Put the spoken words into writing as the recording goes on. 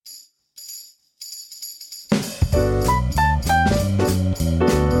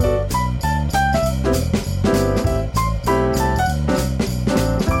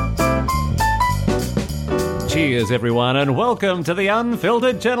Cheers, everyone, and welcome to the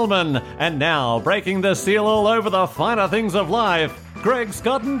Unfiltered Gentleman. And now, breaking the seal all over the finer things of life, Greg,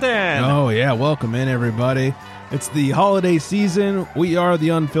 Scott, and Dan. Oh, yeah. Welcome in, everybody. It's the holiday season. We are the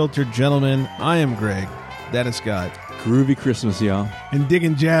Unfiltered Gentleman. I am Greg. That is Scott. Groovy Christmas, y'all. And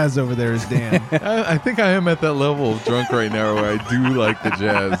digging jazz over there is Dan. I think I am at that level of drunk right now where I do like the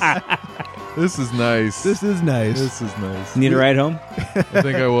jazz. This is nice. This is nice. This is nice. Need a ride home? I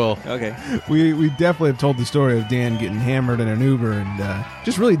think I will. Okay. We definitely have told the story of Dan getting hammered in an Uber and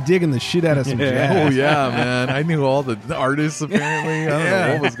just really digging the shit out of some jazz. Oh, yeah, man. I knew all the artists, apparently. I don't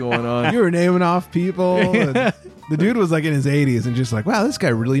know what was going on. You were naming off people. And the dude was like in his 80s and just like, wow, this guy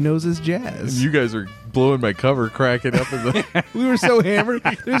really knows his jazz. And you guys are blowing my cover, cracking up. We were so hammered.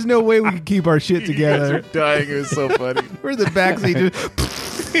 There's no way we could keep our shit together. You guys are dying. It was so funny. We're in the backseat just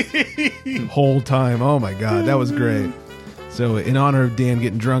whole time. Oh my god, that was great. So in honor of Dan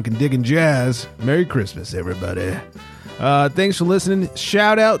getting drunk and digging jazz, Merry Christmas, everybody. Thanks for listening.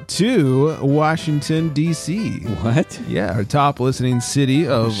 Shout out to Washington, D.C. What? Yeah, our top listening city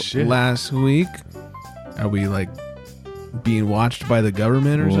of last week. Are we like being watched by the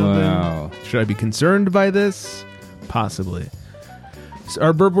government or something? Should I be concerned by this? Possibly. So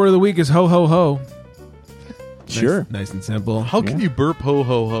our burp word of the week is ho ho ho. Sure. Nice and simple. How can you burp ho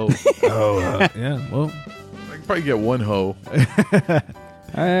ho ho? Yeah, well, I can probably get one ho.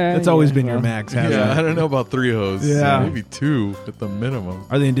 that's always been your max, hasn't it? I don't know about 3 hoes. Yeah. Maybe 2 at the minimum.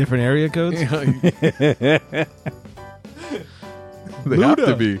 Are they in different area codes? They have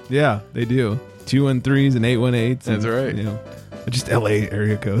to be. Yeah, they do. 213s and 818s. That's right. You know, just LA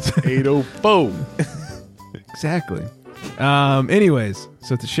area codes. 804. Exactly. Anyways,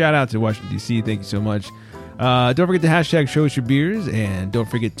 so it's a shout out to Washington, D.C. Thank you so much. Don't forget to hashtag show us your beers, and don't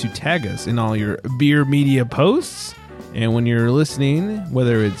forget to tag us in all your beer media posts. And when you're listening,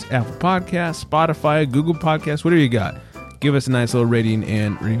 whether it's Apple Podcasts, Spotify, Google Podcasts, whatever you got, give us a nice little rating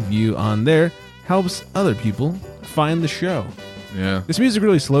and review on there. Helps other people find the show. Yeah. This music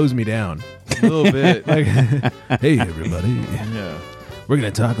really slows me down. A little bit. Like, hey, everybody. Yeah. We're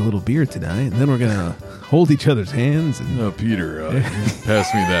going to talk a little beer tonight, and then we're going to hold each other's hands. And Oh, Peter,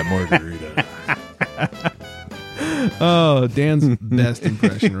 pass me that margarita. oh, Dan's best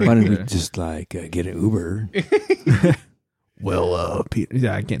impression right Why don't we there. just get an Uber? Well, Peter,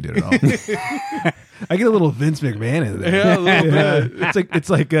 yeah, I can't do it at all. I get a little Vince McMahon in there. Yeah, a little bit. It's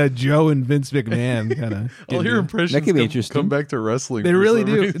like Joe and Vince McMahon kind of. All your impressions That could be interesting. come back to wrestling. They for really some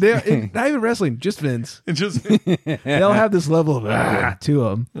do. reason. Not even wrestling, just Vince. And just They'll have this level of to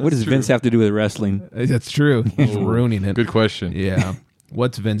them. What does Vince have to do with wrestling? That's true. He's ruining it. good question. Yeah.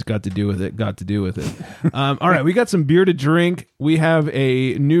 What's Vince got to do with it? All right, we got some beer to drink. We have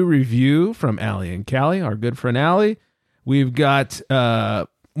a new review from Allie and Callie, our good friend Allie. We've got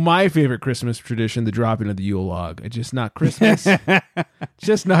my favorite Christmas tradition, the dropping of the Yule log. It's just not Christmas.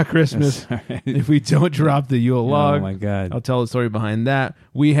 Just not Christmas if we don't drop the Yule log. Oh, my God. I'll tell the story behind that.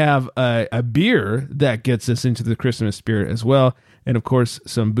 We have a beer that gets us into the Christmas spirit as well. And, of course,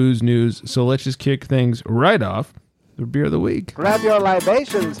 some booze news. So let's just kick things right off. The beer of the week. Grab your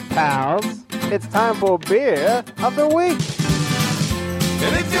libations, pals. It's time for beer of the week.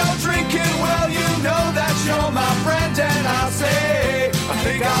 And if you're drinking, well, you know that you're my friend, and I'll say, I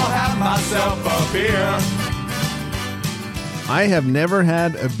think I'll have myself a beer. I have never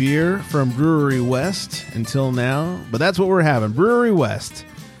had a beer from Brewery West until now, but that's what we're having. Brewery West.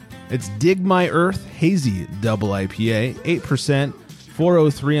 It's Dig My Earth Hazy Double IPA, 8%,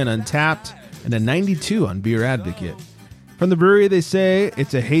 403 on Untapped, and a 92 on Beer Advocate. From the brewery, they say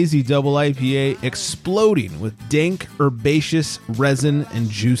it's a hazy double IPA exploding with dank, herbaceous resin and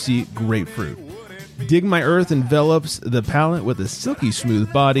juicy grapefruit. Dig My Earth envelops the palate with a silky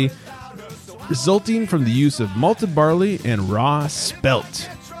smooth body, resulting from the use of malted barley and raw spelt.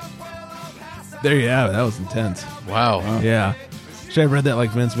 There you have it. That was intense. Wow. Yeah. Should I have read that like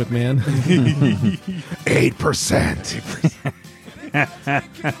Vince McMahon? 8%.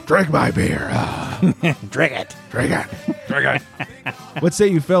 Drink my beer. Drink it. Drink it. Drink it. What say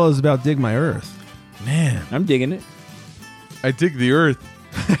you fellas about Dig My Earth? Man, I'm digging it. I dig the earth.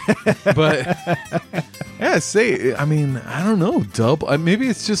 But, yeah, I mean, I don't know. Double. Maybe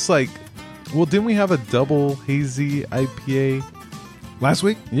it's just like, well, didn't we have a double hazy IPA? Last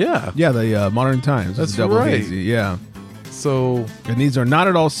week? Yeah. Yeah, the Modern Times. That's It's double right. hazy. Yeah. So, And these are not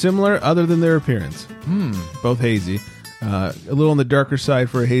at all similar other than their appearance. Both hazy. A little on the darker side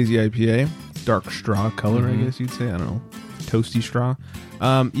for a hazy IPA. Dark straw color, I guess you'd say. I don't know. Toasty straw.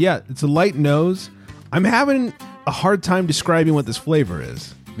 Yeah, it's a light nose. I'm having a hard time describing what this flavor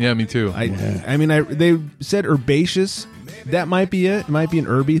is. yeah, me too. I mean, they said herbaceous. That might be it. It might be an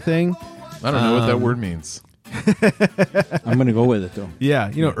herby thing. I don't know what that word means. I'm gonna go with it though. Yeah,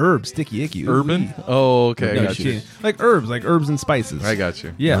 you know, herb, sticky icky. Ooh, Urban? Oh, okay. I yeah, got you. like herbs and spices. I got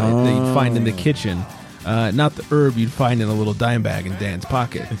you. Yeah, that you'd find in the kitchen. Not the herb you'd find in a little dime bag in Dan's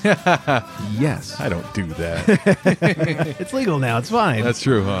pocket. Yes. I don't do that. It's legal now. It's fine. That's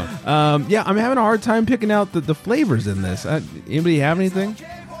true, huh? Yeah, I'm having a hard time picking out the flavors in this. Anybody have anything?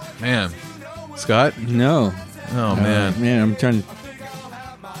 Man. Scott? No. Oh, man. Man, I'm trying to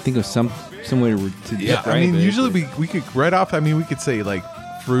think of some way to Yeah, describe I mean, it. usually we could, right off, I mean, we could say, like,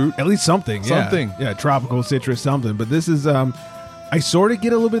 fruit. At least something. Something. Yeah, tropical citrus something. But this is, I sort of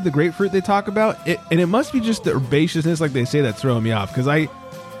get a little bit of the grapefruit they talk about. And it must be just the herbaceousness, like they say, that's throwing me off. Because I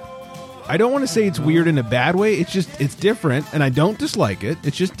don't want to say it's weird in a bad way. It's just, it's different. And I don't dislike it.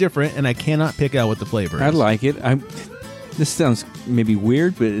 It's just different. And I cannot pick out what the flavor is. I like it. This sounds maybe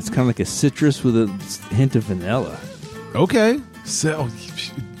weird, but it's kind of like a citrus with a hint of vanilla. Okay. So,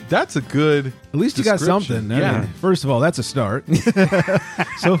 that's a good At least you got description. something. Yeah. First of all, that's a start.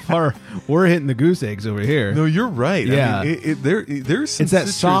 So far, we're hitting the goose eggs over here. No, you're right. Yeah. I mean, there's some It's that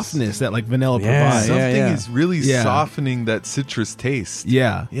citrus. softness that like vanilla Yeah, provides. Something yeah. is really Yeah. softening that citrus taste.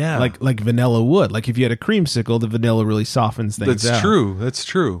 Yeah. Yeah. Like vanilla would. Like if you had a creamsicle, the vanilla really softens things That's out. true. That's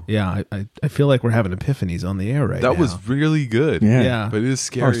true. Yeah, I feel like we're having epiphanies on the air right now. That was really good. Yeah. Yeah. But it is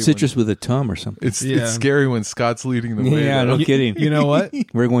scary. Or citrus with a tum or something. It's Yeah. scary when Scott's leading the way. Yeah, though. no kidding. You know what?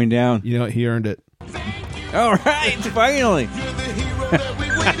 We're going down. You know what? He earned it. All right, finally. You're the hero that we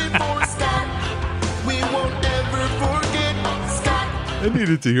waited for, Scott. We won't ever forget, Scott. I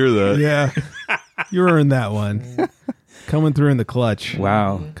needed to hear that. Yeah. You earned that one. Coming through in the clutch.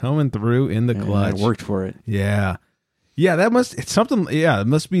 Wow. Coming through in the clutch. I worked for it. Yeah. Yeah, it's something. Yeah, it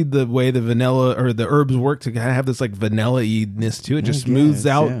must be the way the vanilla or the herbs work to kind of have this like vanilla-y-ness to it. Just smooths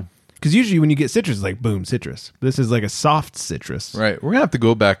guess, out. yeah. Because usually when you get citrus, it's like boom, citrus. This is like a soft citrus. Right. We're gonna have to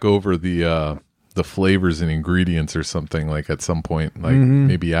go back over the flavors and ingredients or something like at some point, like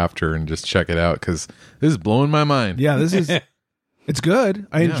maybe after, and just check it out because this is blowing my mind. Yeah, this is. It's good.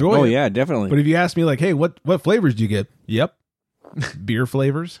 I enjoy Oh it. yeah, definitely. But if you ask me, like, hey, what flavors do you get? Yep, beer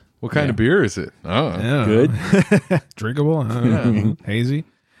flavors. What kind of beer is it? Oh, Yeah. Good. Drinkable. Hazy.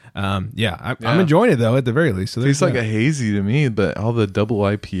 Yeah, I'm enjoying it though. At the very least, so there's tastes like that. a hazy to me, but all the double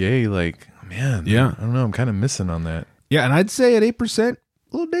IPA, like, man, Yeah. I don't know. I'm kind of missing on that. Yeah, and I'd say at 8%, a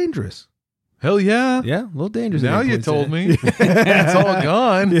little dangerous. Hell yeah. Yeah, a little dangerous. Now at you 8%. told me. It's all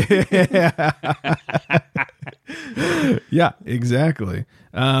gone. Yeah, exactly.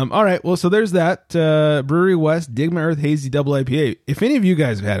 All right, well, so there's that Brewery West Dig My Earth Hazy Double IPA. If any of you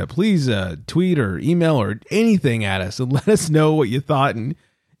guys have had it, please tweet or email or anything at us and let us know what you thought and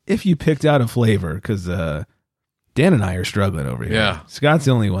if you picked out a flavor, because Dan and I are struggling over here. Yeah. Scott's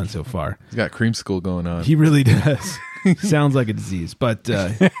the only one so far. He's got creamsicle going on. He really does. Sounds like a disease, but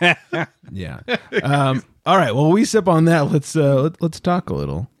yeah. All right, well, we sip on that. Let's talk a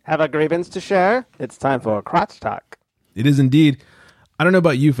little. Have a grievance to share? It's time for crotch talk. It is indeed. I don't know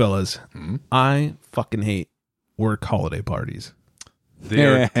about you fellas. I fucking hate work holiday parties.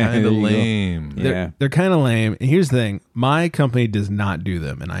 They're kind There of you go. lame. Yeah. They're kind of lame. And here's the thing. My company does not do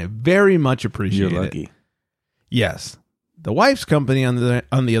them, and I very much appreciate You're it. lucky. Yes. The wife's company, on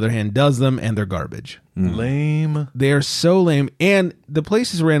the other hand, does them, and they're garbage. Lame. They are so lame. And the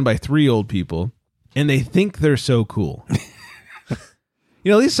place is ran by 3 old people, and they think they're so cool.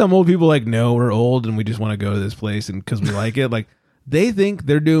 At least some old people like, no, we're old, and we just want to go to this place and because we like it. Like, they think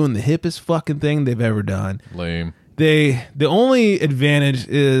they're doing the hippest fucking thing they've ever done. Lame. The only advantage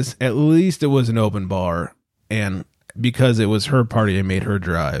is at least it was an open bar, and because it was her party, I made her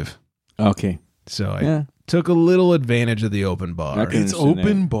drive. Okay. So I took a little advantage of the open bar. Okay. It's understand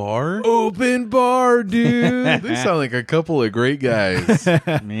open bar? Open bar, dude. They sound like a couple of great guys.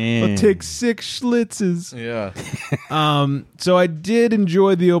 Man. I'll take 6 schlitzes. Yeah. So I did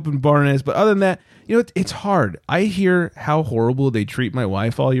enjoy the open barness, but other than that, it's hard. I hear how horrible they treat my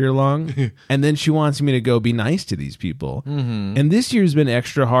wife all year long, and then she wants me to go be nice to these people. Mm-hmm. And this year's been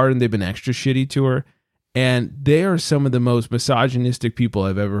extra hard, and they've been extra shitty to her. And they are some of the most misogynistic people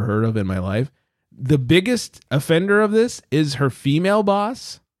I've ever heard of in my life. The biggest offender of this is her female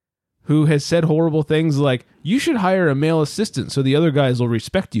boss, who has said horrible things like, you should hire a male assistant so the other guys will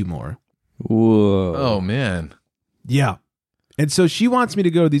respect you more. Whoa. Oh, man. Yeah. And so she wants me to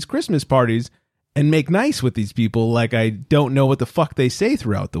go to these Christmas parties and make nice with these people like I don't know what the fuck they say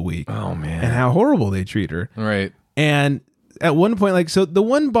throughout the week. Oh, man. And how horrible they treat her. Right. And at one point, so the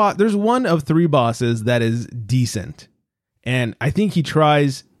one boss, there's one of 3 bosses that is decent. And I think he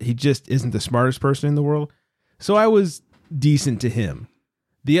just isn't the smartest person in the world. So I was decent to him.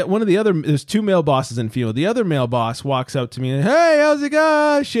 There's 2 male bosses and female. The other male boss walks up to me and, hey, how's it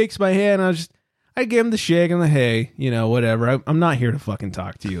going? Shakes my hand. I gave him the shake and the hey, whatever. I'm not here to fucking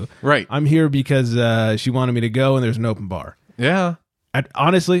talk to you. Right. I'm here because she wanted me to go and there's an open bar. Yeah.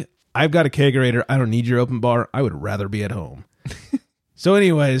 Honestly, I've got a kegerator. I don't need your open bar. I would rather be at home. So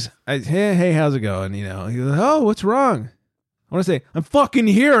anyways, hey, how's it going? He's like, oh, what's wrong? I want to say, I'm fucking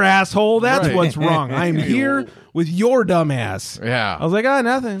here, asshole. That's Right. what's wrong. I'm here with your dumb ass. Yeah. I was like, oh,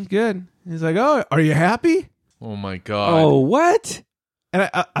 nothing. Good. He's like, oh, are you happy? Oh my God. Oh, what? And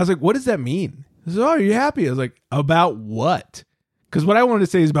I was like, what does that mean? He says, oh, are you happy? I was like, about what? Because what I wanted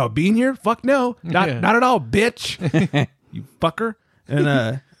to say is about being here. Fuck no. Not at all, bitch. You fucker. And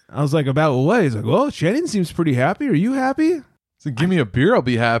I was like, about what? He's like, well, Shannon seems pretty happy. Are you happy? So give me a beer, I'll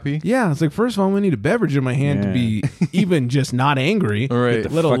be happy. Yeah. It's like, first of all, I'm going to need a beverage in my hand to be even just not angry. All right. Get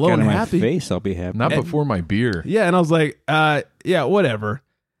the Let fuck alone out of my happy. face, I'll be happy. Not before my beer. Yeah. And I was like, yeah, whatever.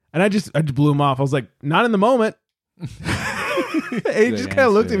 And I just blew him off. I was like, not in the moment. And he just kind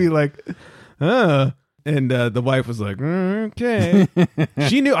of looked at me like, And the wife was like, okay.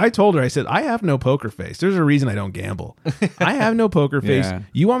 She knew. I told her, I said, I have no poker face. There's a reason I don't gamble. I have no poker face. Yeah.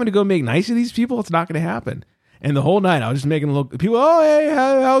 You want me to go make nice to these people? It's not going to happen. And the whole night, I was just making a look. People, oh, hey,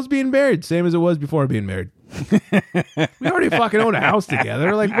 how's being married? Same as it was before being married. We already fucking own a house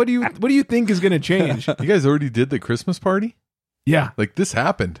together. Like, what do you think is going to change? You guys already did the Christmas party? Yeah, Like this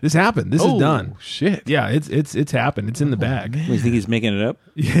happened. this happened. This is done. Shit. Yeah, it's happened. It's in the bag. You think he's making it up?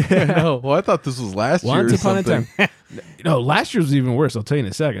 Yeah. No. Well, I thought this was last year. Once or upon a something. time. No, last year was even worse. I'll tell you in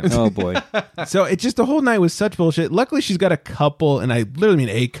a second. Oh, boy. So it's just the whole night was such bullshit. Luckily, she's got a couple, and I literally mean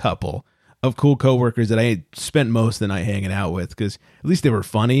a couple of cool coworkers that I spent most of the night hanging out with because at least they were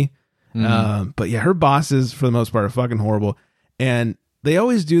funny. But yeah, her bosses for the most part are fucking horrible, and they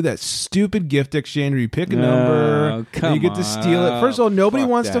always do that stupid gift exchange where you pick a number and you get to steal it. First of all, nobody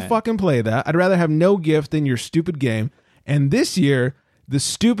wants to fucking play that. I'd rather have no gift than your stupid game. And this year, the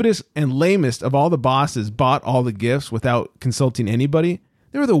stupidest and lamest of all the bosses bought all the gifts without consulting anybody.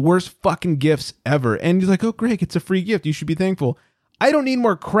 They were the worst fucking gifts ever. And he's like, oh, Greg, it's a free gift. You should be thankful. I don't need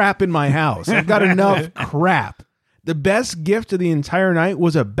more crap in my house. I've got enough crap. The best gift of the entire night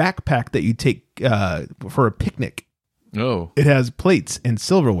was a backpack that you take for a picnic. Oh. It has plates and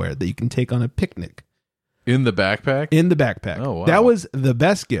silverware that you can take on a picnic. In the backpack? In the backpack. Oh, wow. That was the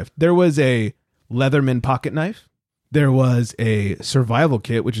best gift. There was a Leatherman pocket knife. There was a survival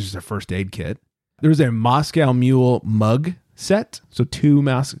kit, which is a first aid kit. There was a Moscow Mule mug set. So 2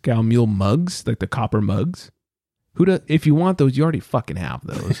 Moscow Mule mugs, like the copper mugs. If you want those, you already fucking have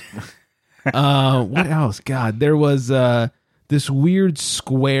those. What else? God, there was this weird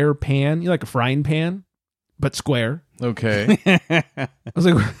square pan, like a frying pan, but square. Okay. I was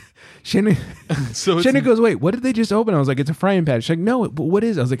like, Shannon goes, wait, what did they just open? I was like, it's a frying pan. She's like, no, but what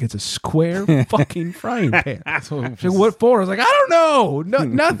is it? I was like, it's a square fucking frying pan. She's like, what for? I was like, I don't know. No,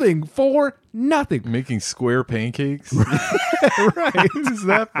 nothing. For nothing. Making square pancakes? Right. What is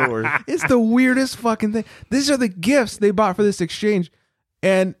that for? It's the weirdest fucking thing. These are the gifts they bought for this exchange.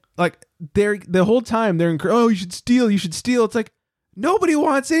 And like, the whole time they're oh, you should steal. It's like, nobody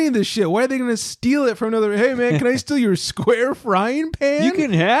wants any of this shit. Why are they going to steal it from another? Hey, man, can I steal your square frying pan? You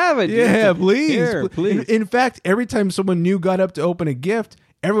can have it. Yeah, please. Here, please. In fact, every time someone new got up to open a gift,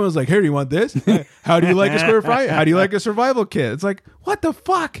 everyone was like, here, do you want this? How do you like a square fry? How do you like a survival kit? It's like, what the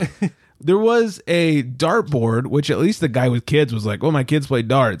fuck? There was a dartboard, which at least the guy with kids was like, well, my kids play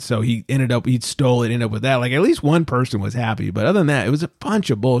darts. So he stole it, ended up with that. Like, at least one person was happy. But other than that, it was a bunch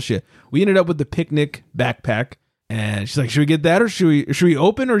of bullshit. We ended up with the picnic backpack. And she's like, should we get that or should we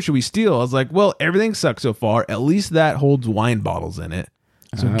open or should we steal? I was like, well, everything sucks so far. At least that holds wine bottles in it.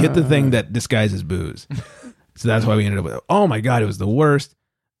 So get the thing that disguises booze. So that's why we ended up with it. Oh my God, it was the worst.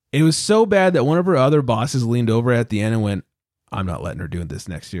 It was so bad that one of her other bosses leaned over at the end and went, I'm not letting her do this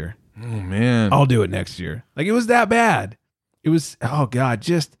next year. Oh, man. I'll do it next year. Like, it was that bad. It was, oh God,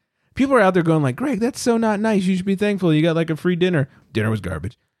 just people are out there going like, Greg, that's so not nice. You should be thankful. You got like a free dinner. Dinner was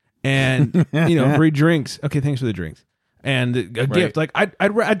garbage. And, free drinks. Okay, thanks for the drinks. And a gift. Like,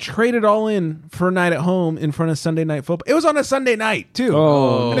 I'd trade it all in for a night at home in front of Sunday night football. It was on a Sunday night, too.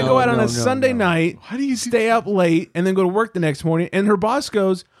 Oh, I'm going to go out on a Sunday night. Why do you stay up late and then go to work the next morning? And her boss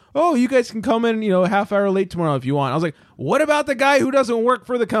goes, oh, you guys can come in, a half hour late tomorrow if you want. I was like, what about the guy who doesn't work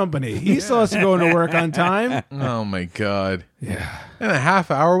for the company? He still has to go into work on time. Oh, my God. Yeah. In a half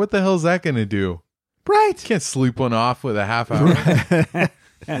hour? What the hell is that going to do? Right. Can't sleep one off with a half hour.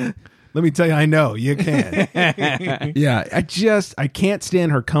 Let me tell you, I know you can. Yeah, I can't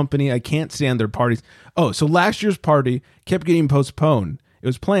stand her company. I can't stand their parties. Oh, so last year's party kept getting postponed. It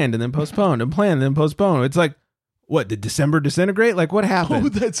was planned and then postponed and planned and then postponed. It's like, what, did December disintegrate? Like, what happened? Oh,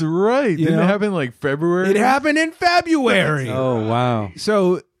 that's right. Didn't it happen like February? It happened in February. Oh, wow.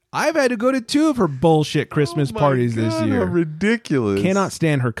 So I've had to go to 2 of her bullshit Christmas parties this God, year. how ridiculous. Cannot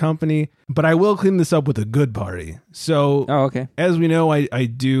stand her company, but I will clean this up with a good party. So, okay. As we know, I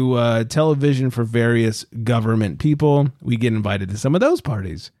do television for various government people. We get invited to some of those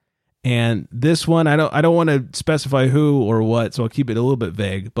parties. And this one, I don't want to specify who or what, so I'll keep it a little bit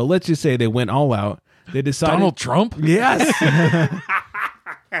vague. But let's just say they went all out. They decided Donald Trump? Yes.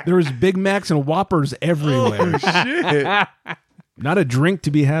 There was Big Macs and Whoppers everywhere. Oh, shit. Not a drink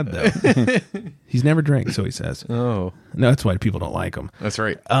to be had, though. He's never drank, so he says. Oh. No, that's why people don't like him. That's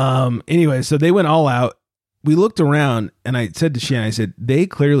right. Anyway, so they went all out. We looked around, and I said to Shannon, I said, they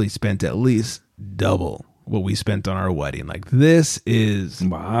clearly spent at least double what we spent on our wedding. Like, this is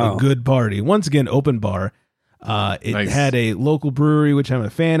a good party. Once again, open bar. It had a local brewery, which I'm a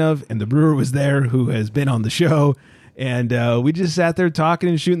fan of, and the brewer was there who has been on the show. And we just sat there talking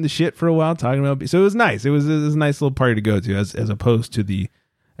and shooting the shit for a while, talking about. So it was nice. It was a nice little party to go to, as opposed to the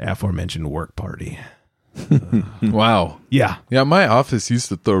aforementioned work party. Wow. Yeah. Yeah, my office used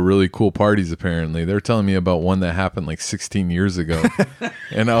to throw really cool parties, apparently. They were telling me about one that happened like 16 years ago.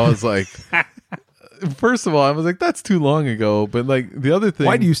 And I was like, first of all, I was like, that's too long ago. But like the other thing.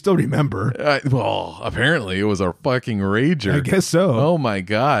 Why do you still remember? Well, apparently it was a fucking rager. I guess so. Oh my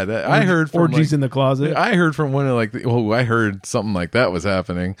God. I heard from orgies in the closet. I heard from one of I heard something like that was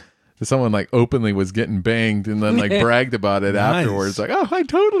happening. Someone like openly was getting banged and then like bragged about it Nice. afterwards. Like, oh, I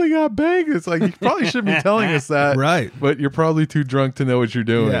totally got banged. It's like, you probably shouldn't be telling us that. Right. But you're probably too drunk to know what you're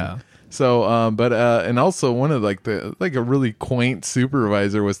doing. Yeah. So, and also one of a really quaint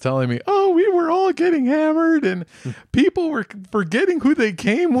supervisor was telling me, oh, we were all getting hammered and people were forgetting who they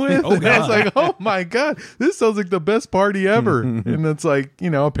came with. Oh, and I was God. like, oh my God, this sounds like the best party ever. And it's like,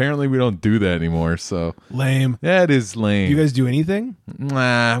 apparently we don't do that anymore. So Lame. that is lame. Do you guys do anything?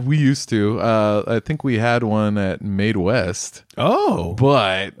 Nah, we used to. I think we had one at Made West, Oh.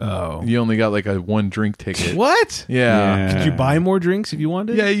 but You only got like a 1 drink ticket. What? Yeah. Could you buy more drinks if you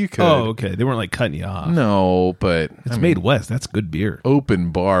wanted? Yeah, you could. Oh, okay. They weren't like cutting you off. No, but It's Made West. That's good beer.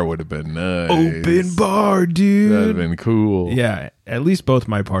 open bar would have been nice. Open bar, That'd dude. have been cool. Yeah. At least both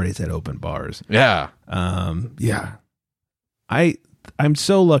my parties had open bars. Yeah. Yeah. I'm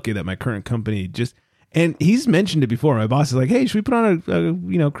so lucky that my current company and he's mentioned it before. My boss is like, hey, should we put on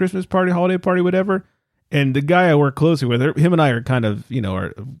a Christmas party, holiday party, whatever? And the guy I work closely with, him and I are kind of,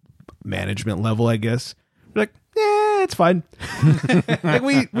 our management level, I guess. We're like, yeah, it's fine. Like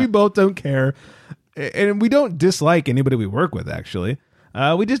we both don't care. And we don't dislike anybody we work with, actually.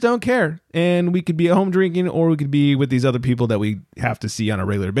 We just don't care. And we could be at home drinking, or we could be with these other people that we have to see on a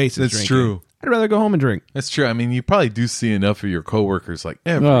regular basis. That's drinking. true. I'd rather go home and drink. That's true. I mean, you probably do see enough of your coworkers like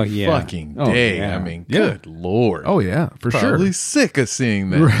every fucking day. yeah. I mean, Yeah. good Lord. Oh, yeah, for Probably sure. sick of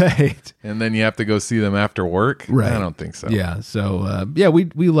seeing them. Right. And then you have to go see them after work. Right. I don't think so. Yeah. So,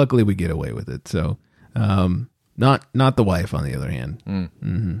 we luckily we get away with it. So, not the wife, on the other hand.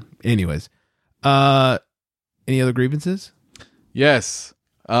 Mm-hmm. Anyways, any other grievances? Yes.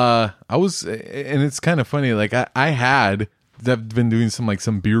 I was, and it's kind of funny. Like I've been doing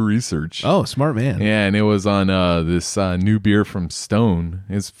some beer research. Oh, smart man. Yeah, and it was on this new beer from Stone.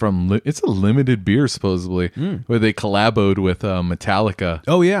 It's a limited beer supposedly, where they collaboed with Metallica.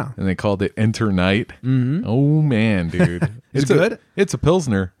 Oh, yeah. And they called it Enter Night. Mm-hmm. Oh man, dude, Is it good? It's a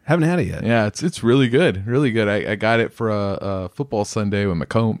Pilsner. Haven't had it yet. Yeah, it's really good, really good. I got it for a football Sunday with my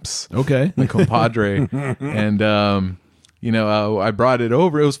comps, Okay. my compadre, and I brought it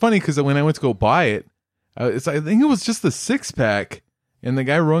over. It was funny because when I went to go buy it, I think it was just the 6-pack, and the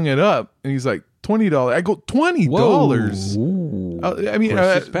guy rung it up, and he's like $20. I go $20. I mean,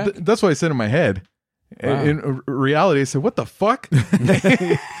 that's what I said in my head. Wow. In reality, I said, "What the fuck?"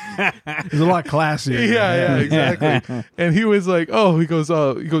 It's a lot classier. yeah, exactly. And he was like, "Oh," he goes,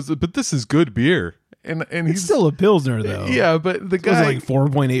 "But this is good beer." And It's he's still a Pilsner, though. yeah, but the It was guy like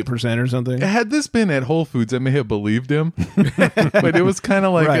 4.8% or something. had this been at Whole Foods, I may have believed him, but it was kind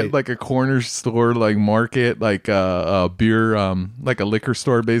of like Right. like a corner store, like market, like a beer, like a liquor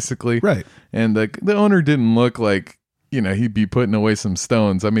store, basically. Right. And the owner didn't look like he'd be putting away some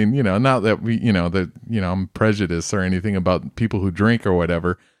stones. I mean, not that I'm prejudiced or anything about people who drink or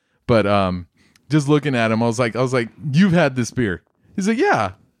whatever, but just looking at him, I was like, you've had this beer. He's like,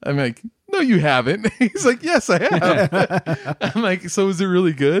 yeah. I'm like, no, you haven't. He's like, yes, I have. I'm like, so is it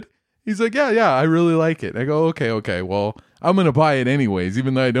really good? He's like, yeah, I really like it. I go, okay. Well, I'm going to buy it anyways,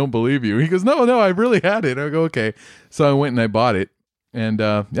 even though I don't believe you. He goes, no, I really had it. I go, okay. So I went and I bought it. And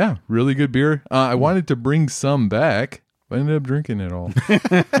really good beer. I wanted to bring some back, but I ended up drinking it all.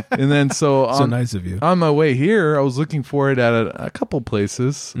 And then so So nice of you. on my way here, I was looking for it at a couple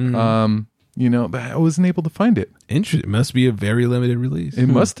places. but I wasn't able to find it. Interesting. It must be a very limited release. It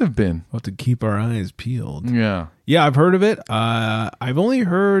must have been. We'll have to keep our eyes peeled. Yeah. Yeah, I've heard of it. I've only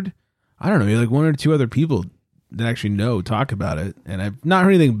heard, I don't know, maybe like one or two other people that actually know talk about it. And I've not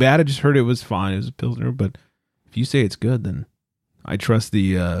heard anything bad. I just heard it was fine. It was a Pilsner. But if you say it's good, then I trust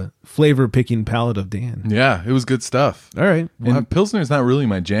the flavor-picking palate of Dan. Yeah, it was good stuff. All right. Well, Pilsner's not really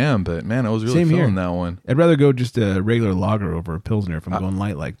my jam, but man, I was really feeling that one. I'd rather go just a regular lager over a Pilsner if I'm going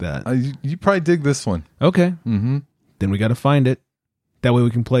light like that. You probably dig this one. Okay. Mm-hmm. Then we got to find it. That way we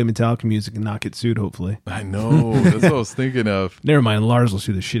can play Metallica music and not get sued, hopefully. I know. That's what I was thinking of. Never mind. Lars will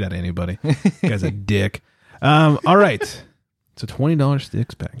sue the shit out of anybody. Guy's a dick. All right. It's a $20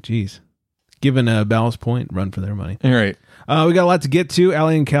 sticks pack. Jeez. Giving Ballast Point run for their money. All right. We got a lot to get to.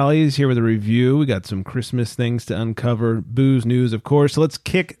 Allie and Callie is here with a review. We got some Christmas things to uncover. Booze news, of course. So let's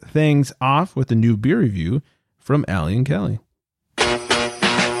kick things off with a new beer review from Allie and Callie.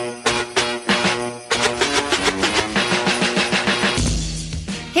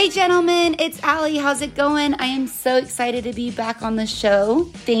 Hey gentlemen, it's Allie. How's it going? I am so excited to be back on the show.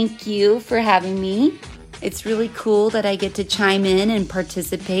 Thank you for having me. It's really cool that I get to chime in and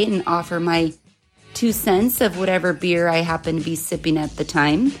participate and offer my 2 cents of whatever beer I happen to be sipping at the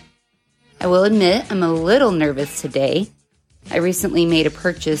time. I will admit I'm a little nervous today. I recently made a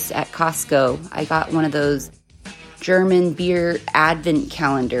purchase at Costco. I got one of those German beer advent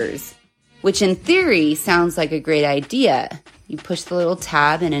calendars, which in theory sounds like a great idea. You push the little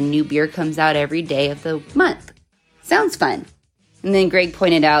tab and a new beer comes out every day of the month. Sounds fun. And then Greg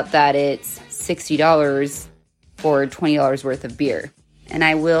pointed out that it's $60 for $20 worth of beer. And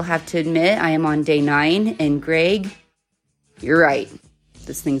I will have to admit, I am on day 9, and Greg, you're right.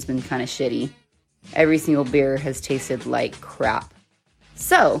 This thing's been kind of shitty. Every single beer has tasted like crap.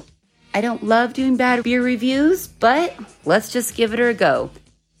 So, I don't love doing bad beer reviews, but let's just give it a go.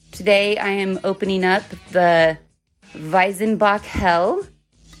 Today, I am opening up the Weizenbach Hell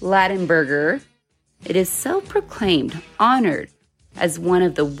Ladenburger. It is self-proclaimed, honored as one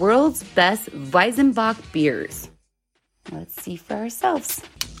of the world's best Weizenbach beers. Let's see for ourselves.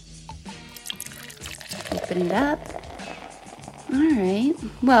 Open it up. All right.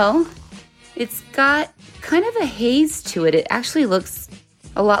 Well, it's got kind of a haze to it. It actually looks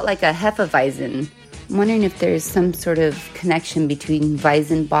a lot like a Hefeweizen. I'm wondering if there's some sort of connection between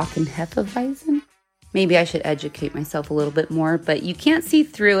Weizenbach and Hefeweizen. Maybe I should educate myself a little bit more, but you can't see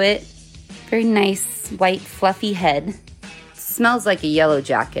through it. Very nice, white, fluffy head. It smells like a Yellow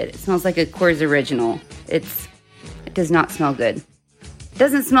Jacket. It smells like a Coors Original. It does not smell good. It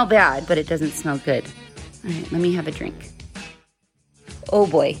doesn't smell bad, but it doesn't smell good. All right, let me have a drink. Oh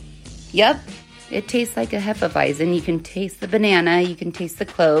boy. Yep, it tastes like a Hefeweizen. You can taste the banana, you can taste the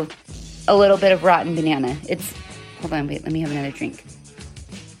clove, a little bit of rotten banana. Hold on, wait, let me have another drink.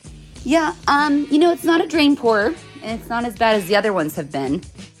 Yeah, it's not a drain pour, and it's not as bad as the other ones have been,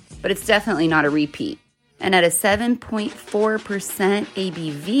 but it's definitely not a repeat. And at a 7.4%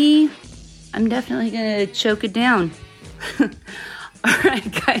 ABV, I'm definitely going to choke it down. All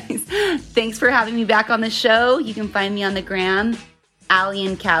right, guys. Thanks for having me back on the show. You can find me on the gram, Allie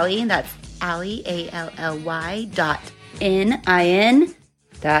and Callie. That's Allie, ALLY.NIN.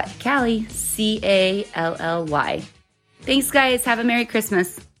 Callie, CALLY. Thanks, guys. Have a Merry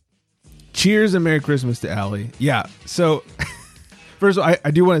Christmas. Cheers and Merry Christmas to Allie. Yeah, so first of all,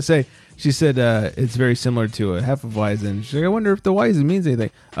 I do want to say, she said it's very similar to a Hefeweizen. She's like, I wonder if the Weizen means anything.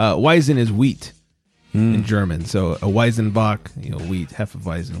 Weizen is wheat in German. So a Weizenbach, wheat,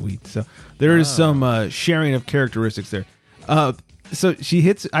 Hefeweizen, wheat. So there is some sharing of characteristics there. So she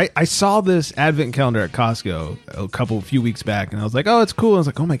hits, I saw this advent calendar at Costco a few weeks back, and I was like, oh, it's cool. And I was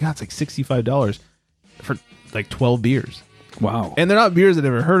like, oh my God, it's like $65 for like 12 beers. Wow. And they're not beers I've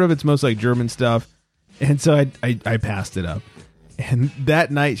ever heard of. It's most like German stuff. And so I passed it up. And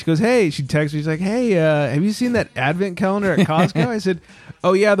that night she goes, hey, she texts me. She's like, hey, have you seen that advent calendar at Costco? I said,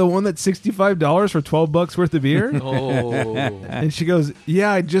 oh yeah, the one that's $65 for $12 worth of beer. Oh. And she goes,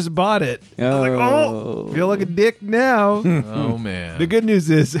 yeah, I just bought it. I was like, oh, feel like a dick now. Oh man. The good news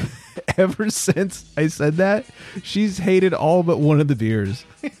is, ever since I said that, she's hated all but one of the beers.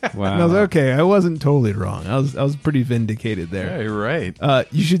 Wow. And I was like, okay, I wasn't totally wrong. I was pretty vindicated there. Yeah, you're right.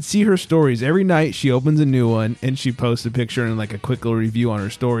 You should see her stories. Every night she opens a new one and she posts a picture and like a quick little review on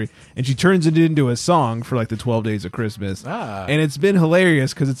her story, and she turns it into a song for like the 12 days of Christmas. And it's been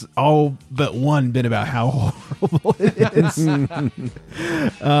hilarious because it's all but one been about how unbelievable it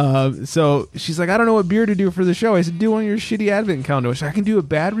is. So she's like, I don't know what beer to do for the show. I said, do one of your shitty advent calendar. She said, I can do a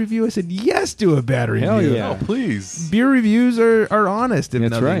bad review. I said, yes, do a bad review. Hell yeah. Oh, please. Beer reviews are honest, if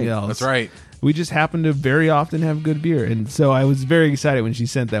That's nothing right. else. That's right. We just happen to very often have good beer. And so I was very excited when she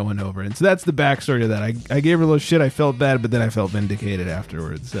sent that one over. And so that's the backstory to that. I gave her a little shit. I felt bad, but then I felt vindicated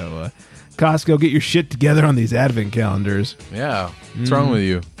afterwards. So, Costco, get your shit together on these advent calendars. Yeah. What's wrong with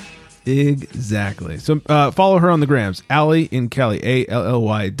you? Exactly. So follow her on the grams. Allie in Cali.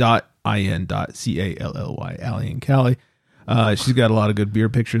 ALLY.IN.CALLY. Allie in Cali. She's got a lot of good beer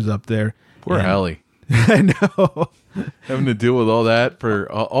pictures up there. Poor And- Allie. I know. Having to deal with all that for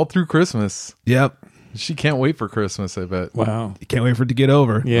all through Christmas. Yep. She can't wait for Christmas, I bet. Wow. Can't wait for it to get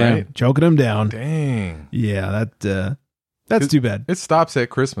over. Yeah. Right? Choking them down. Dang. Yeah, that's too bad. It stops at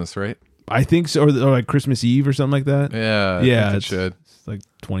Christmas, right? I think so, or like Christmas Eve or something like that. Yeah. I Yeah, think it it's should. It's like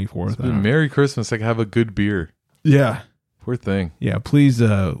 24th. I don't know. Merry Christmas. Like, have a good beer. Yeah. Poor thing. Yeah, please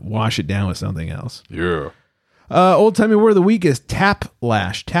wash it down with something else. Yeah. Old timey word of the week is tap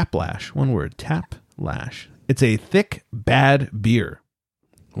lash. Tap lash. One word. Tap lash. It's a thick, bad beer.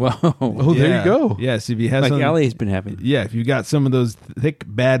 Wow. Oh, there you go. Yes, if you have Like some, Allie's been having. yeah, if you got some of those thick,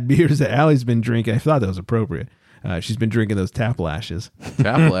 bad beers that Allie's been drinking, I thought that was appropriate. She's been drinking those tap lashes.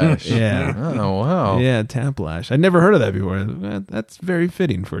 Taplash. Yeah. Oh, wow. Yeah, tap lash. I'd never heard of that before. That's very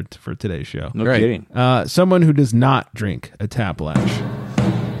fitting for today's show. No Right. kidding. Someone who does not drink a tap lash.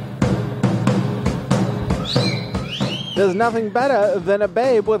 There's nothing better than a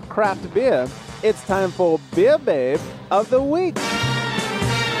babe with craft beer. It's time for Beer Babe of the Week.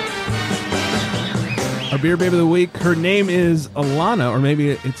 Our beer babe of the week, her name is Alana, or maybe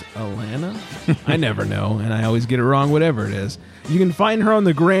it's Alana. I never know, and I always get it wrong, whatever it is. You can find her on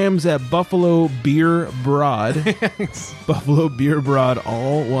the grams at Buffalo Beer Broad. Buffalo Beer Broad,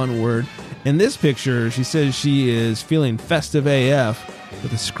 all one word. In this picture, she says she is feeling festive AF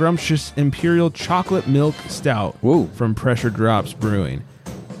with a scrumptious Imperial Chocolate Milk Stout Whoa. from Pressure Drops Brewing.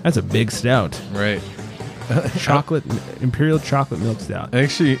 That's a big stout. Right. Imperial Chocolate Milk Stout.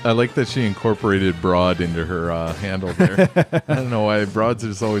 Actually, I like that she incorporated broad into her handle there. I don't know why. Broad's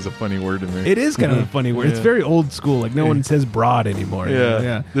just always a funny word to me. It is kind of a funny word. It's very old school. Like, no one says broad anymore. you know?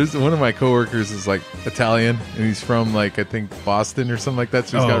 Yeah. There's one of my coworkers is like Italian, and he's from like, I think Boston or something like that.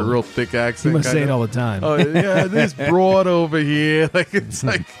 So he's got a real thick You accent. must say kinda. it all the time. Oh yeah, this broad over here. Like it's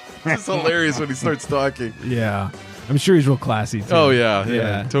just hilarious when he starts talking. Yeah. I'm sure he's real classy, too. Oh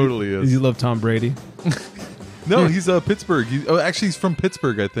yeah, totally Does he is. love Tom Brady? No, he's Pittsburgh. Actually, he's from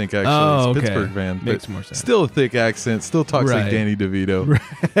Pittsburgh, I think. Actually, Oh, he's a okay. Pittsburgh fan. but Makes more sense. Still a thick accent. Still talks Right. like Danny DeVito.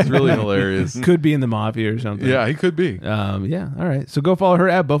 It's really hilarious. Could be in the mafia or something. Yeah, he could be. Yeah. All right. So go follow her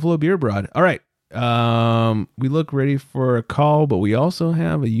at Buffalo Beer Broad. All right. We look ready for a call, but we also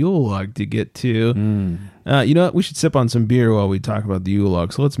have a Yule log to get to. You know what? We should sip on some beer while we talk about the Yule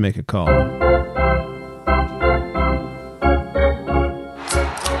log. So let's make a call.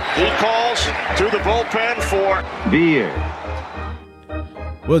 He calls to the bullpen for Beer.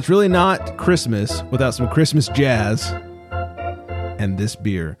 Well, it's really not Christmas without some Christmas jazz and this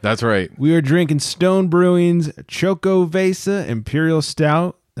beer. That's right. We are drinking Stone Brewing's Xocoveza Imperial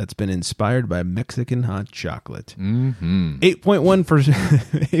Stout that's been inspired by Mexican hot chocolate.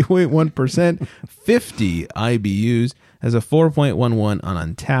 8.1%, 50 IBUs, has a 4.11 on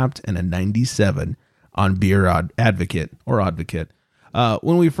Untapped and a 97 on Beer Advocate.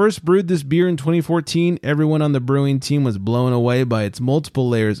 When we first brewed this beer in 2014, everyone on the brewing team was blown away by its multiple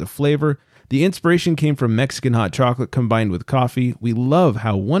layers of flavor. The inspiration came from Mexican hot chocolate combined with coffee. We love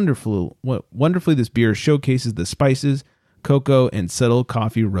how wonderfully this beer showcases the spices, cocoa, and subtle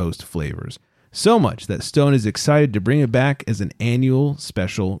coffee roast flavors. So much that Stone is excited to bring it back as an annual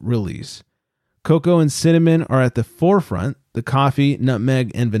special release. Cocoa and cinnamon are at the forefront. The coffee,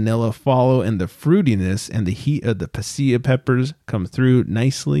 nutmeg, and vanilla follow, and the fruitiness and the heat of the pasilla peppers come through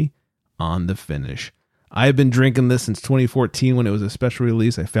nicely on the finish. I've been drinking this since 2014 when it was a special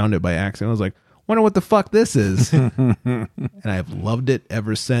release. I found it by accident. I was like, wonder what the fuck this is. And I've loved it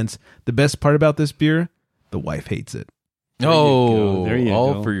ever since. The best part about this beer, the wife hates it. Oh, There you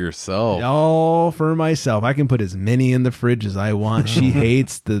all go. for yourself. All for myself. I can put as many in the fridge as I want. She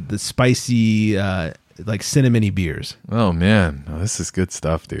hates the spicy, like cinnamony beers. Oh man, oh, this is good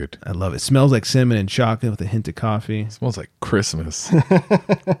stuff, dude. I love it. Smells like cinnamon and chocolate with a hint of coffee. Smells like Christmas.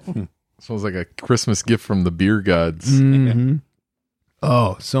 Smells like a Christmas gift from the beer gods. Mm-hmm.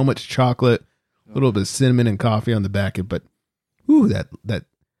 Oh, so much chocolate, a little bit of cinnamon and coffee on the back end, but ooh, that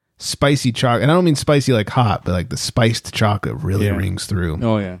spicy chocolate. And I don't mean spicy like hot, but like the spiced chocolate really rings through.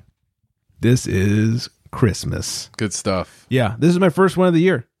 Oh, yeah. This is Christmas. Good stuff. Yeah, this is my first one of the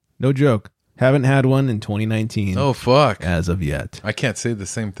year. No joke. Haven't had one in 2019. Oh, fuck. As of yet. I can't say the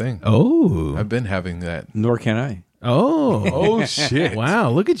same thing. Oh. I've been having that. Nor can I. Oh. Oh, shit.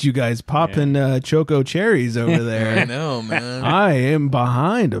 Wow. Look at you guys popping Choco cherries over there. I know, man. I am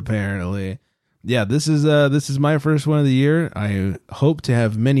behind, apparently. Yeah, this is my first one of the year. I hope to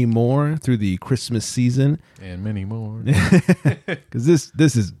have many more through the Christmas season. And many more. Because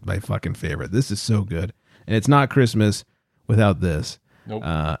this is my fucking favorite. This is so good. And it's not Christmas without this. Nope.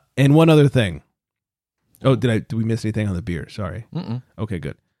 And one other thing. Oh, did we miss anything on the beer? Sorry. Mm-mm. Okay,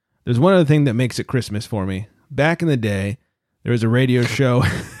 good. There's one other thing that makes it Christmas for me. Back in the day, there was a radio show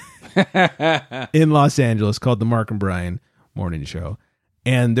in Los Angeles called the Mark and Brian Morning Show.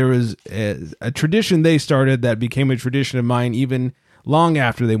 And there was a tradition they started that became a tradition of mine even long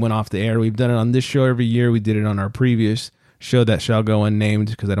after they went off the air. We've done it on this show every year. We did it on our previous show that shall go unnamed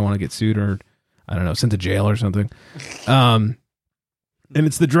because I don't want to get sued or, I don't know, sent to jail or something. And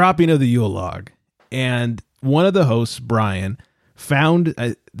it's the dropping of the Yule log. And one of the hosts, Brian, found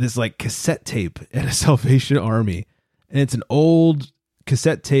this like cassette tape at a Salvation Army. And it's an old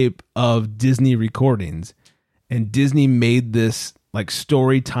cassette tape of Disney recordings. And Disney made this like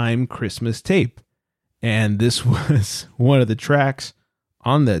story time Christmas tape. And this was one of the tracks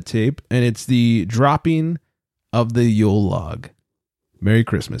on that tape. And it's the dropping of the Yule log. Merry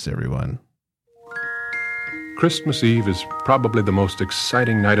Christmas, everyone. Christmas Eve is probably the most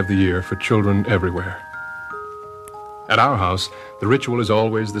exciting night of the year for children everywhere. At our house, the ritual is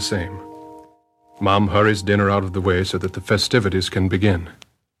always the same. Mom hurries dinner out of the way so that the festivities can begin.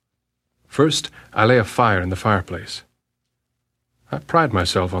 First, I lay a fire in the fireplace. I pride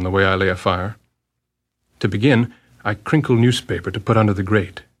myself on the way I lay a fire. To begin, I crinkle newspaper to put under the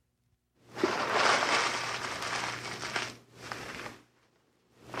grate.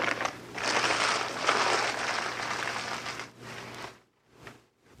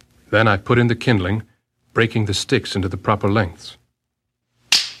 Then I put in the kindling, breaking the sticks into the proper lengths.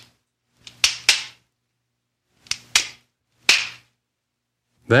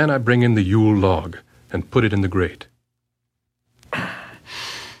 Then I bring in the Yule log and put it in the grate.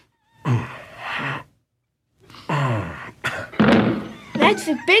 That's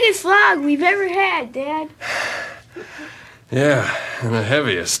the biggest log we've ever had, Dad. Yeah, and the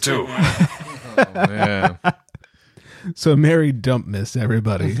heaviest, too. Oh, man. So Merry Dumpmas,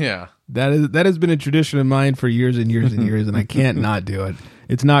 everybody. Yeah. That has been a tradition of mine for years and years and years, and I can't not do it.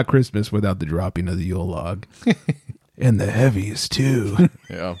 It's not Christmas without the dropping of the Yule log. And the heaviest, too.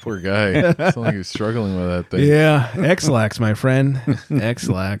 Yeah, poor guy. Sounds like he's struggling with that thing. Yeah, X-Lax, my friend.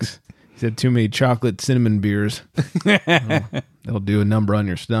 X-Lax. He's had too many chocolate cinnamon beers. That'll do a number on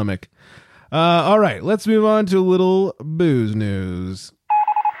your stomach. All right, let's move on to a little booze news.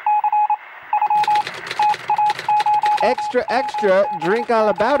 Extra, extra, drink all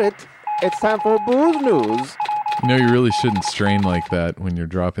about it. It's time for booze news. You know, you really shouldn't strain like that when you're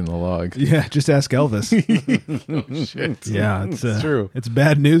dropping the log. Yeah, just ask Elvis. Oh, shit. Yeah, it's true. It's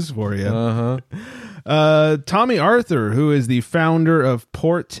bad news for you. Uh-huh. Tommy Arthur, who is the founder of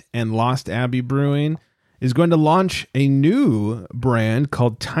Port and Lost Abbey Brewing, is going to launch a new brand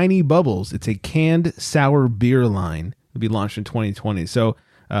called Tiny Bubbles. It's a canned sour beer line. It'll be launched in 2020. So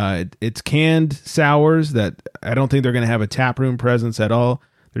it's canned sours that I don't think they're going to have a taproom presence at all.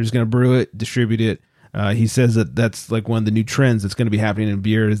 They're just going to brew it, distribute it. He says that that's like one of the new trends that's going to be happening in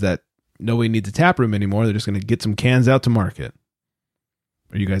beer is that nobody needs a taproom anymore. They're just going to get some cans out to market.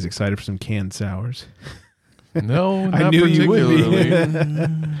 Are you guys excited for some canned sours? No, not I knew you would particularly.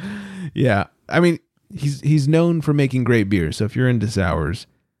 be. Yeah. I mean, he's known for making great beer. So if you're into sours,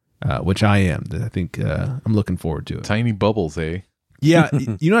 which I am, I think I'm looking forward to it. Tiny bubbles, eh? Yeah.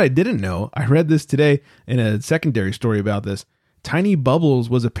 You know what I didn't know? I read this today in a secondary story about this. Tiny Bubbles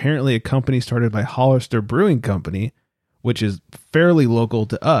was apparently a company started by Hollister Brewing Company, which is fairly local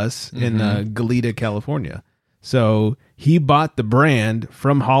to us in Goleta, California. So he bought the brand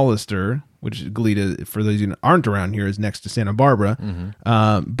from Hollister, which Goleta, for those who aren't around here, is next to Santa Barbara.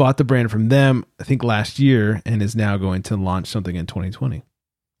 Bought the brand from them, I think, last year, and is now going to launch something in 2020.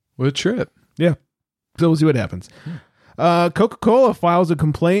 What a trip. Yeah. So we'll see what happens. Coca-Cola files a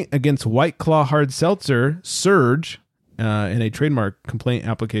complaint against White Claw Hard Seltzer, Surge, in a trademark complaint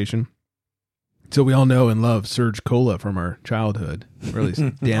application. So we all know and love Surge Cola from our childhood. Really,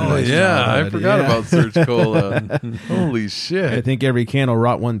 Dan. Oh, yeah. I forgot about Surge Cola. Holy shit. I think every can will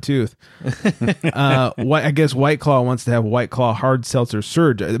rot one tooth. I guess White Claw wants to have White Claw Hard Seltzer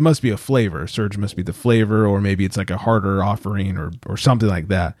Surge. It must be a flavor. Surge must be the flavor, or maybe it's like a harder offering or something like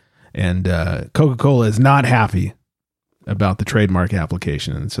that. And Coca-Cola is not happy about the trademark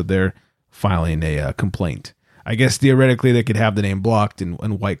application. And so they're filing a complaint. I guess theoretically they could have the name blocked,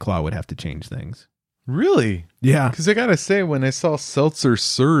 and White Claw would have to change things. Really? Yeah. Because I gotta say, when I saw Seltzer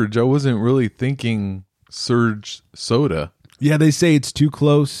Surge, I wasn't really thinking Surge soda. Yeah, they say it's too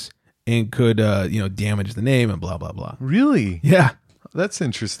close and could damage the name and blah blah blah. Really? Yeah. That's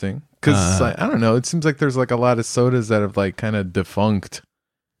interesting. Because I don't know, it seems like there's like a lot of sodas that have like kind of defunct,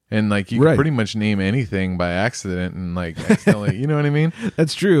 and like you can pretty much name anything by accident and like accidentally, you know what I mean?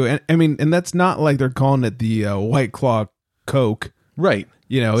 That's true, and I mean, and that's not like they're calling it the White Claw Coke, right?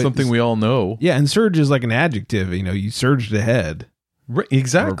 Something we all know. Yeah, and surge is like an adjective. You surged ahead. Right,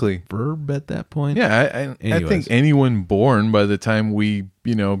 exactly. Or verb at that point. Yeah, I think anyone born by the time we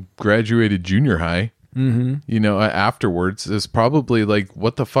graduated junior high. Mm-hmm. Afterwards is probably like,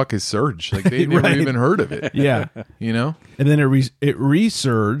 what the fuck is surge? Like they never even heard of it. Yeah, and then it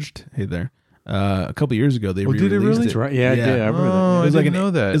resurged. Hey there, a couple years ago they re-released did it really? it. Right? Yeah, I did. I remember that. It was I didn't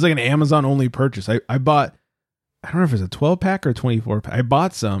know that. It was like an Amazon only purchase. I bought. I don't know if it was a 12-pack or a 24-pack. I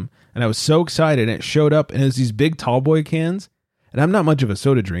bought some and I was so excited, and it showed up and it was these big tall boy cans. And I'm not much of a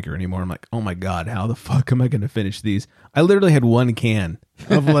soda drinker anymore. I'm like, oh my God, how the fuck am I going to finish these? I literally had one can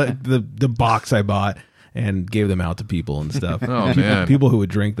of like the box I bought and gave them out to people and stuff. People who would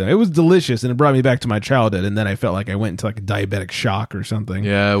drink them. It was delicious, and it brought me back to my childhood. And then I felt like I went into like a diabetic shock or something.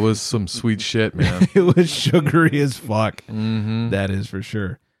 Yeah, it was some sweet shit, man. It was sugary as fuck. Mm-hmm. That is for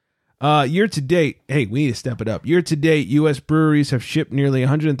sure. Year to date, hey, we need to step it up. Year to date, U.S. breweries have shipped nearly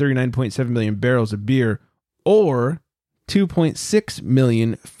 139.7 million barrels of beer, or 2.6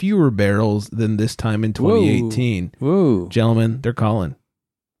 million fewer barrels than this time in 2018. Whoa. Gentlemen, they're calling.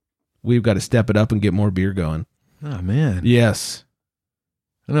 We've got to step it up and get more beer going. Oh, man. Yes.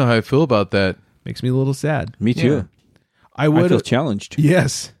 I don't know how I feel about that. Makes me a little sad. Me too. Yeah. I feel challenged.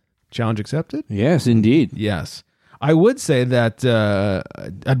 Yes. Challenge accepted? Yes, indeed. Yes. I would say that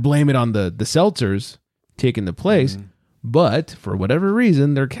I'd blame it on the seltzers taking the place, but for whatever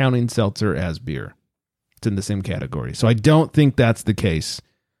reason, they're counting seltzer as beer. It's in the same category. So I don't think that's the case,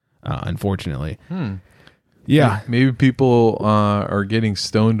 unfortunately. Yeah. Maybe people are getting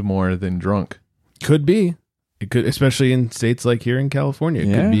stoned more than drunk. Could be. It could, especially in states like here in California.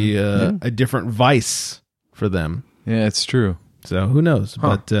 It could be a different vice for them. Yeah, it's true. So who knows?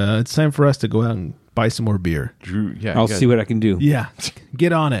 But it's time for us to go out and buy some more beer. Drew, I'll see what I can do. Yeah.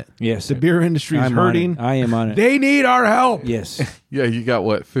 Get on it. Yes. The beer industry is hurting. I am on it. They need our help. Yes. Yeah, you got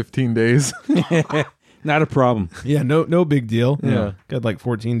what, 15 days? Not a problem. Yeah, no big deal. Yeah. Got like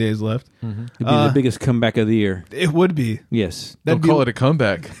 14 days left. It'd be the biggest comeback of the year. It would be. Yes. Don't call it a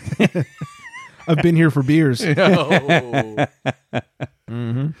comeback. I've been here for beers. Oh.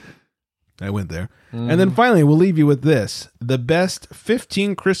 I went there. And then finally, we'll leave you with this. The best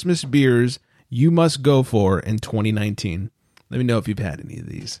 15 Christmas beers you must go for in 2019. Let me know if you've had any of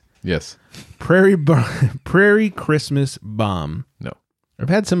these. Yes. Prairie Christmas Bomb. No. I've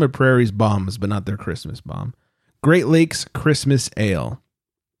had some of Prairie's bombs, but not their Christmas bomb. Great Lakes Christmas Ale.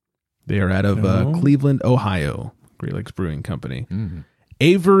 They are out of Cleveland, Ohio. Great Lakes Brewing Company.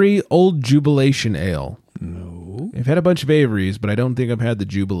 Avery Old Jubilation Ale. No. I've had a bunch of Averys, but I don't think I've had the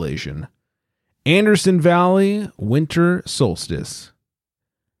Jubilation. Anderson Valley Winter Solstice.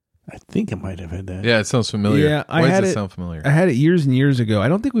 I think I might have had that. Yeah, it sounds familiar. Yeah, Why does it sound familiar? I had it years and years ago. I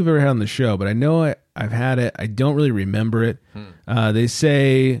don't think we've ever had it on the show, but I know I've had it. I don't really remember it. They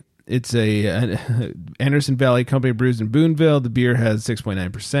say it's a Anderson Valley Company brews in Boonville. The beer has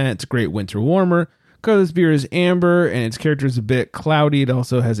 6.9%. It's a great winter warmer. Color of this beer is amber, and its character is a bit cloudy. It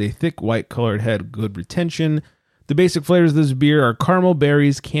also has a thick white colored head, good retention. The basic flavors of this beer are caramel,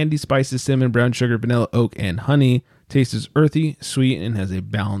 berries, candy, spices, cinnamon, brown sugar, vanilla, oak, and honey. Taste is earthy, sweet, and has a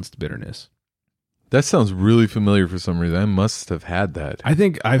balanced bitterness. That sounds really familiar for some reason. I must have had that. I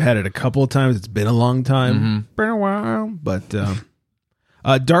think I've had it a couple of times. It's been a long time. Been a while. But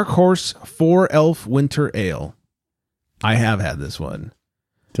Dark Horse 4 Elf Winter Ale. I have had this one.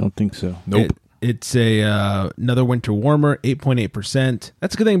 Don't think so. Nope. It's another winter warmer, 8.8%.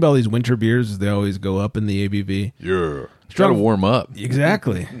 That's a good thing about these winter beers is they always go up in the ABV. Yeah. Strong to warm up.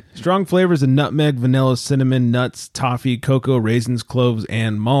 Exactly. Strong flavors of nutmeg, vanilla, cinnamon, nuts, toffee, cocoa, raisins, cloves,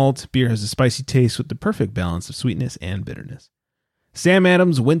 and malt. Beer has a spicy taste with the perfect balance of sweetness and bitterness. Sam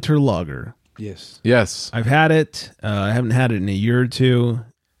Adams Winter Lager. Yes. I've had it. I haven't had it in a year or two.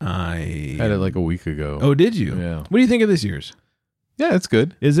 I had it like a week ago. Oh, did you? Yeah. What do you think of this year's? Yeah, it's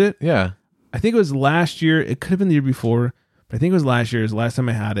good. Is it? Yeah. I think it was last year. It could have been the year before, but I think it was last year. It was the last time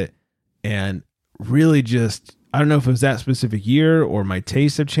I had it. And really just, I don't know if it was that specific year or my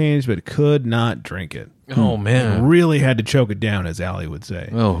tastes have changed, but could not drink it. Oh man, Really had to choke it down, as Allie would say.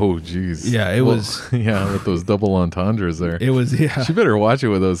 Oh geez. Yeah, it was. Yeah, with those double entendres there. It was. Yeah, She better watch it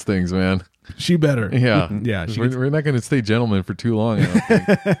with those things, man. she better. Yeah, Yeah, We're not going to stay gentlemen for too long. I don't think.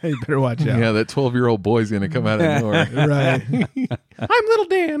 You better watch out. Yeah, that 12-year-old boy's going to come out of nowhere. Right. I'm little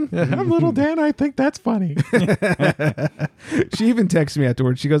Dan. I'm little Dan. I think that's funny. She even texted me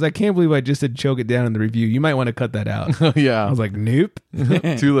afterwards. She goes, I can't believe I just said choke it down in the review. You might want to cut that out. Yeah. I was like, nope.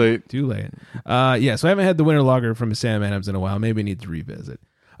 Too late. Too late. Yeah, so I haven't had the winter lager from Sam Adams in a while. Maybe I need to revisit.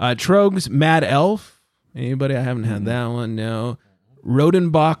 Trogue's Mad Elf. Anybody? I haven't had that one. No.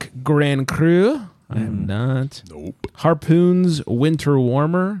 Rodenbach Grand Cru. I have not. Nope. Harpoon's Winter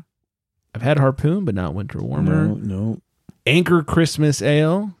Warmer. I've had Harpoon, but not Winter Warmer. No. Anchor Christmas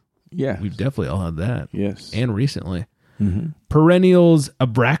Ale. Yeah. We've definitely all had that. Yes. And recently. Mm-hmm. Perennials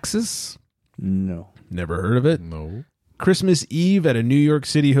Abraxas. No. Never heard of it. No. Christmas Eve at a New York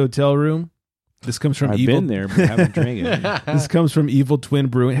City hotel room. This comes from I've Evil. been there, but haven't drank it. This comes from Evil Twin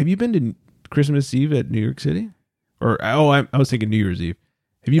Brewing. Have you been to Christmas Eve at New York City? Or I was thinking New Year's Eve.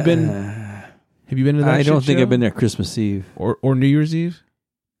 Have you been? Have you been to that? I don't think show? I've been there Christmas Eve or New Year's Eve.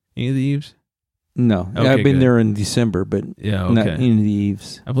 Any of the eves? No, Okay, I've been good. there in December, but Yeah, not okay. in the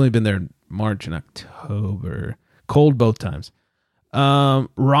eves. I've only been there in March and October. Cold both times.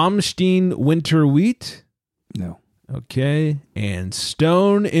 Rammstein Winter Wheat. No. Okay. And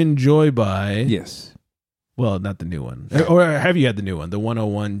Stone Enjoy by. Yes. Well, not the new one. Or have you had the new one? The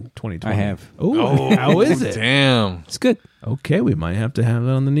 101 2020? I have. Oh, how is it? Damn. It's good. Okay, we might have to have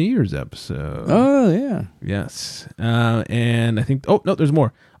that on the New Year's episode. Oh, yeah. Yes. And I think, oh, no, there's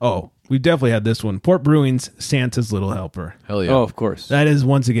more. Oh, we definitely had this one. Port Brewing's Santa's Little Helper. Hell yeah. Oh, of course. That is,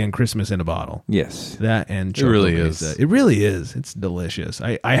 once again, Christmas in a bottle. Yes. That and It really Xocoveza. is. It really is. It's delicious.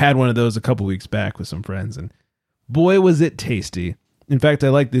 I had one of those a couple weeks back with some friends, and boy, was it tasty. In fact, I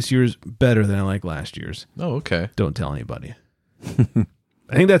like this year's better than I like last year's. Oh, okay. Don't tell anybody. I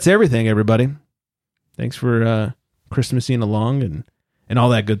think that's everything, everybody. Thanks for Christmasing along and all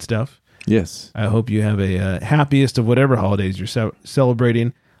that good stuff. Yes. I hope you have a happiest of whatever holidays you're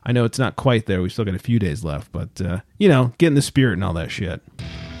celebrating. I know it's not quite there. We've still got a few days left, but, get in the spirit and all that shit.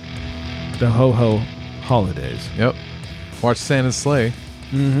 The ho-ho holidays. Yep. Watch Santa's Sleigh.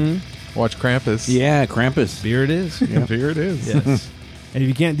 Mm-hmm. Watch Krampus. Yeah, Krampus. Beer it is. Here it is. Yes. And if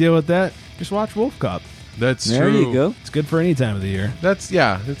you can't deal with that, just watch Wolf Cop. That's There true. you go. It's good for any time of the year. It's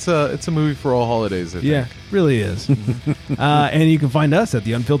a movie for all holidays. I think. Yeah, really is. And you can find us at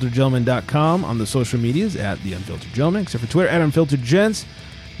theunfilteredgentleman.com, on the social medias at theunfilteredgentleman, except for Twitter at unfilteredgents.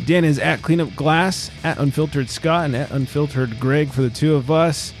 Dan is at Cleanup Glass, at Unfiltered Scott, and at Unfiltered Greg for the two of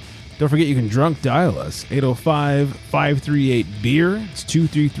us. Don't forget you can drunk dial us, 805-538-BEER. It's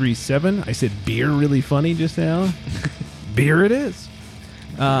 2337. I said beer really funny just now. Beer it is.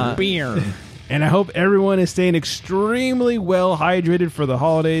 Beer. And I hope everyone is staying extremely well hydrated for the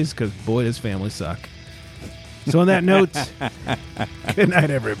holidays, because boy, does family suck. So on that note, good night,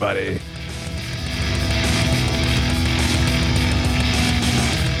 everybody.